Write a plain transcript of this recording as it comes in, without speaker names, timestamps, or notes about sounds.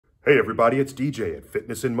Hey everybody, it's DJ at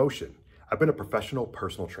Fitness in Motion. I've been a professional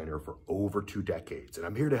personal trainer for over 2 decades, and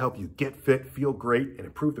I'm here to help you get fit, feel great, and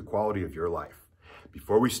improve the quality of your life.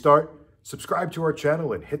 Before we start, subscribe to our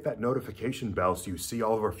channel and hit that notification bell so you see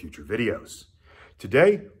all of our future videos.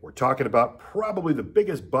 Today, we're talking about probably the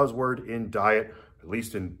biggest buzzword in diet, at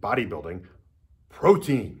least in bodybuilding,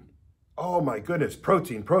 protein. Oh my goodness,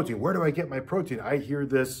 protein. Where do I get my protein? I hear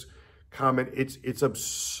this comment. It's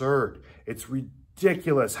absurd. It's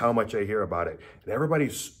ridiculous how much I hear about it. And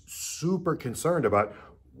everybody's super concerned about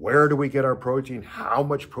where do we get our protein? How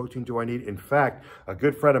much protein do I need? In fact, a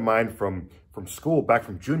good friend of mine from school, back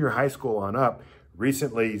from junior high school on up,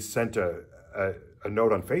 recently sent a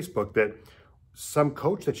note on Facebook that some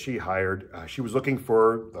coach that she hired, she was looking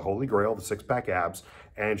for the Holy Grail, the 6-pack abs,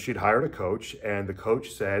 and she'd hired a coach, and the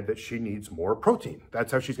coach said that she needs more protein.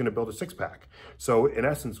 That's how she's going to build a 6-pack. So in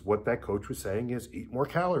essence, what that coach was saying is eat more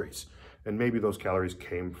calories. And maybe those calories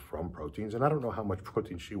came from proteins, and I don't know how much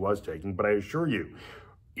protein she was taking, but I assure you,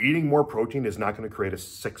 eating more protein is not going to create a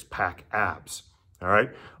 6-pack abs. All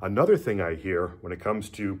right. Another thing I hear when it comes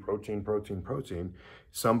to protein,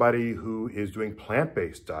 somebody who is doing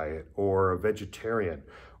plant-based diet or a vegetarian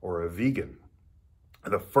or a vegan,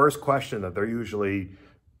 the first question that they're usually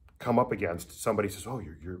come up against, somebody says, oh,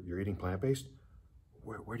 you're eating plant-based?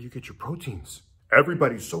 Where do you get your proteins?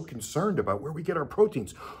 Everybody's so concerned about where we get our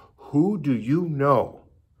proteins. Who do you know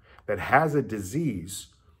that has a disease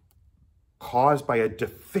caused by a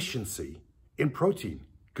deficiency in protein?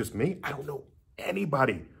 Because me, I don't know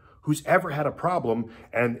anybody who's ever had a problem,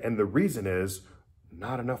 and the reason is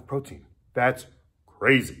not enough protein. That's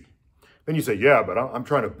crazy. Then you say, yeah, but I'm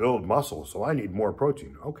trying to build muscle, so I need more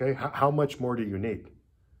protein. Okay, how much more do you need?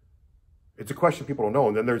 It's a question people don't know.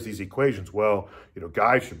 And then there's these equations. Well,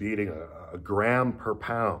 guys should be eating a gram per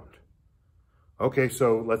pound. Okay,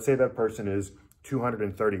 so let's say that person is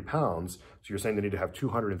 230 pounds. So you're saying they need to have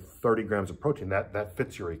 230 grams of protein. That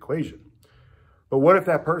fits your equation. But what if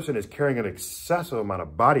that person is carrying an excessive amount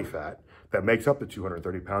of body fat that makes up the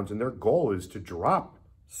 230 pounds and their goal is to drop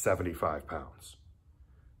 75 pounds?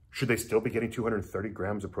 Should they still be getting 230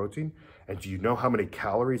 grams of protein? And do you know how many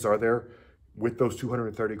calories are there with those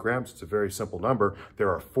 230 grams? It's a very simple number. There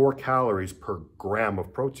are 4 calories per gram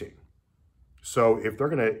of protein. So if they're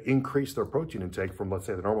going to increase their protein intake from, let's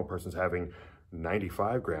say the normal person's having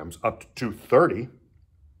 95 grams up to 230,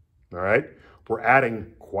 all right, we're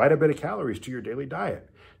adding quite a bit of calories to your daily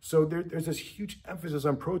diet. So there's this huge emphasis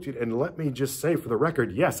on protein. And let me just say for the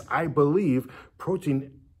record, yes, I believe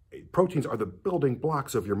proteins are the building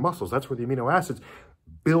blocks of your muscles. That's where the amino acids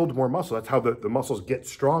build more muscle. That's how the muscles get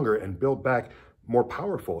stronger and build back more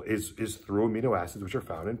powerful is through amino acids, which are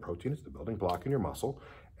found in protein. It's the building block in your muscle.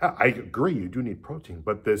 I agree, you do need protein,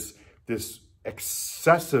 but this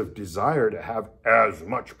excessive desire to have as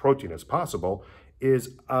much protein as possible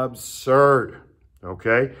is absurd,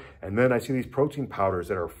 okay? And then I see these protein powders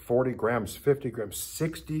that are 40 grams, 50 grams,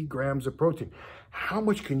 60 grams of protein. How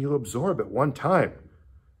much can you absorb at one time?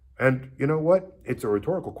 And you know what? It's a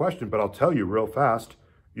rhetorical question, but I'll tell you real fast,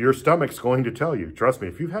 your stomach's going to tell you. Trust me,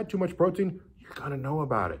 if you've had too much protein, you're going to know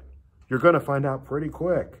about it. You're going to find out pretty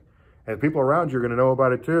quick. And people around you are going to know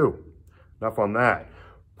about it too. Enough on that.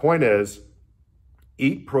 Point is,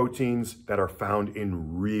 eat proteins that are found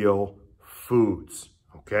in real foods,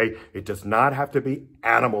 okay? It does not have to be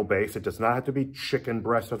animal-based. It does not have to be chicken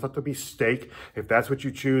breast. It doesn't have to be steak. If that's what you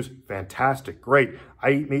choose, fantastic, great.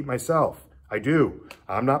 I eat meat myself. I do.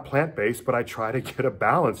 I'm not plant-based, but I try to get a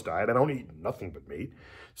balanced diet. I don't eat nothing but meat.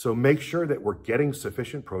 So make sure that we're getting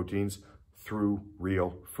sufficient proteins through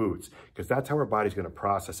real foods, because that's how our body's going to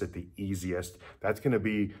process it the easiest. That's going to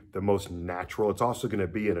be the most natural. It's also going to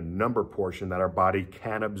be in a number portion that our body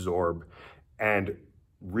can absorb and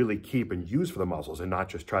really keep and use for the muscles and not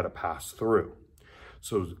just try to pass through.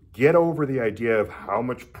 So get over the idea of how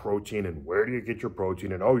much protein and where do you get your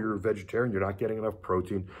protein and, oh, you're a vegetarian, you're not getting enough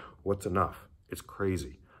protein. What's enough? It's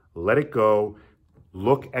crazy. Let it go.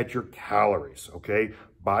 Look at your calories, okay?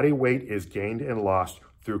 Body weight is gained and lost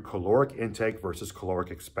through caloric intake versus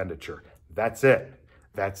caloric expenditure. That's it.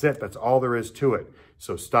 That's it. That's all there is to it.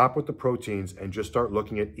 So stop with the proteins and just start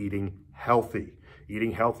looking at eating healthy.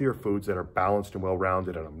 Eating healthier foods that are balanced and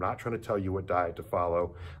well-rounded. And I'm not trying to tell you what diet to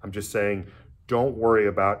follow. I'm just saying, don't worry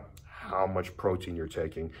about how much protein you're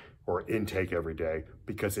taking or intake every day,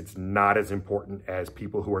 because it's not as important as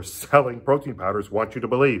people who are selling protein powders want you to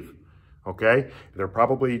believe. Okay? They're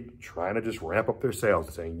probably trying to just ramp up their sales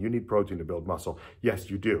and saying, you need protein to build muscle.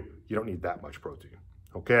 Yes, you do. You don't need that much protein.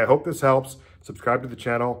 Okay, I hope this helps. Subscribe to the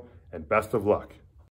channel and best of luck.